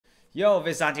Yo,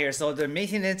 Vinson here. So the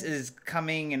maintenance is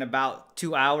coming in about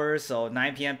 2 hours, so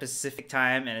 9 p.m. Pacific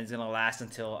time, and it's gonna last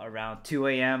until around 2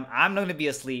 a.m. I'm not gonna be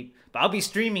asleep, but I'll be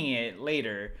streaming it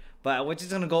later. But we're just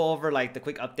gonna go over like the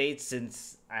quick updates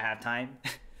since I have time,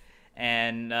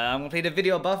 and I'm gonna play the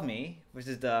video above me, which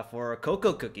is the for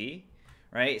Cocoa Cookie,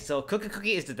 right? So Cocoa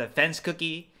Cookie is the defense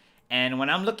cookie, and when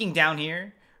I'm looking down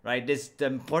here, right, this the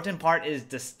important part is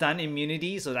the stun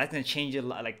immunity, so that's gonna change a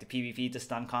lot, like the PvP to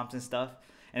stun comps and stuff,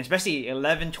 and especially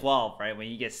 11, 12, right, when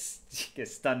you get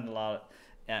stunned a lot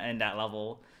in that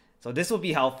level. So this will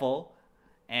be helpful,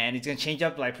 and it's gonna change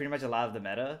up like pretty much a lot of the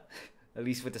meta, at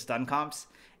least with the stun comps,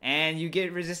 and you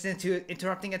get resistant to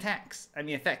interrupting attacks. I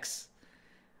mean effects.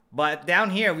 But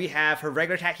down here we have her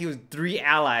regular attack heals 3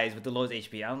 allies with the lowest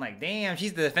HP. I'm like, damn,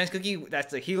 she's the defense cookie.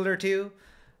 That's a healer too.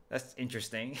 That's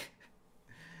interesting.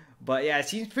 But yeah, it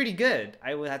seems pretty good,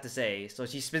 I would have to say. So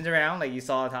she spins around like you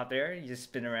saw on top there. You just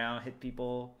spin around, hit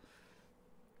people,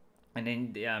 and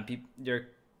then your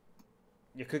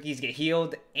cookies get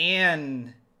healed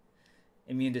and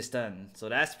immune to stun. So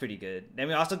that's pretty good. Then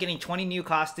we're also getting 20 new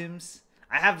costumes.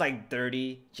 I have like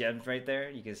 30 gems right there,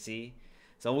 you can see.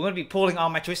 So we're gonna be pulling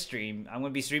on my Twitch stream. I'm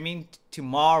gonna be streaming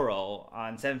tomorrow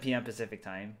on 7 p.m. Pacific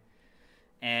time,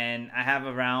 and I have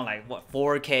around like what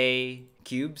 4K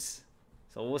cubes.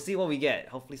 So we'll see what we get.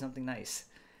 Hopefully something nice.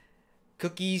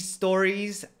 Cookie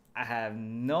stories. I have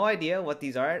no idea what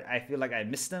these are. I feel like I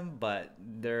missed them, but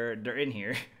they're in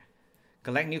here.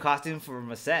 Collect new costumes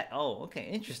from a set. Oh, okay,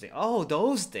 interesting. Oh,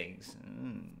 those things.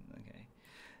 Okay.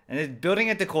 And it's building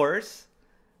at the course.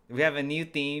 We have a new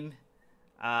theme.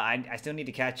 I still need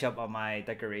to catch up on my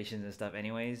decorations and stuff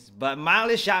anyways. But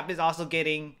Mileage Shop is also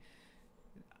getting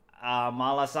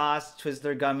mala sauce,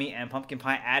 Twizzler gummy, and pumpkin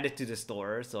pie added to the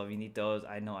store. So if you need those,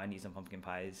 I know I need some pumpkin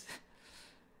pies.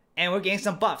 And we're getting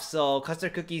some buffs. So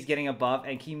custard cookies getting a buff,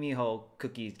 and Kimiho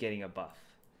cookies getting a buff.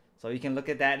 So you can look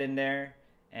at that in there.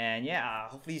 And yeah,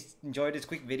 hopefully you enjoyed this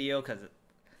quick video because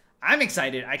I'm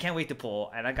excited. I can't wait to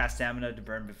pull, and I got stamina to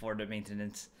burn before the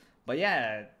maintenance. But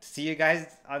yeah, see you guys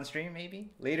on stream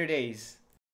maybe later days.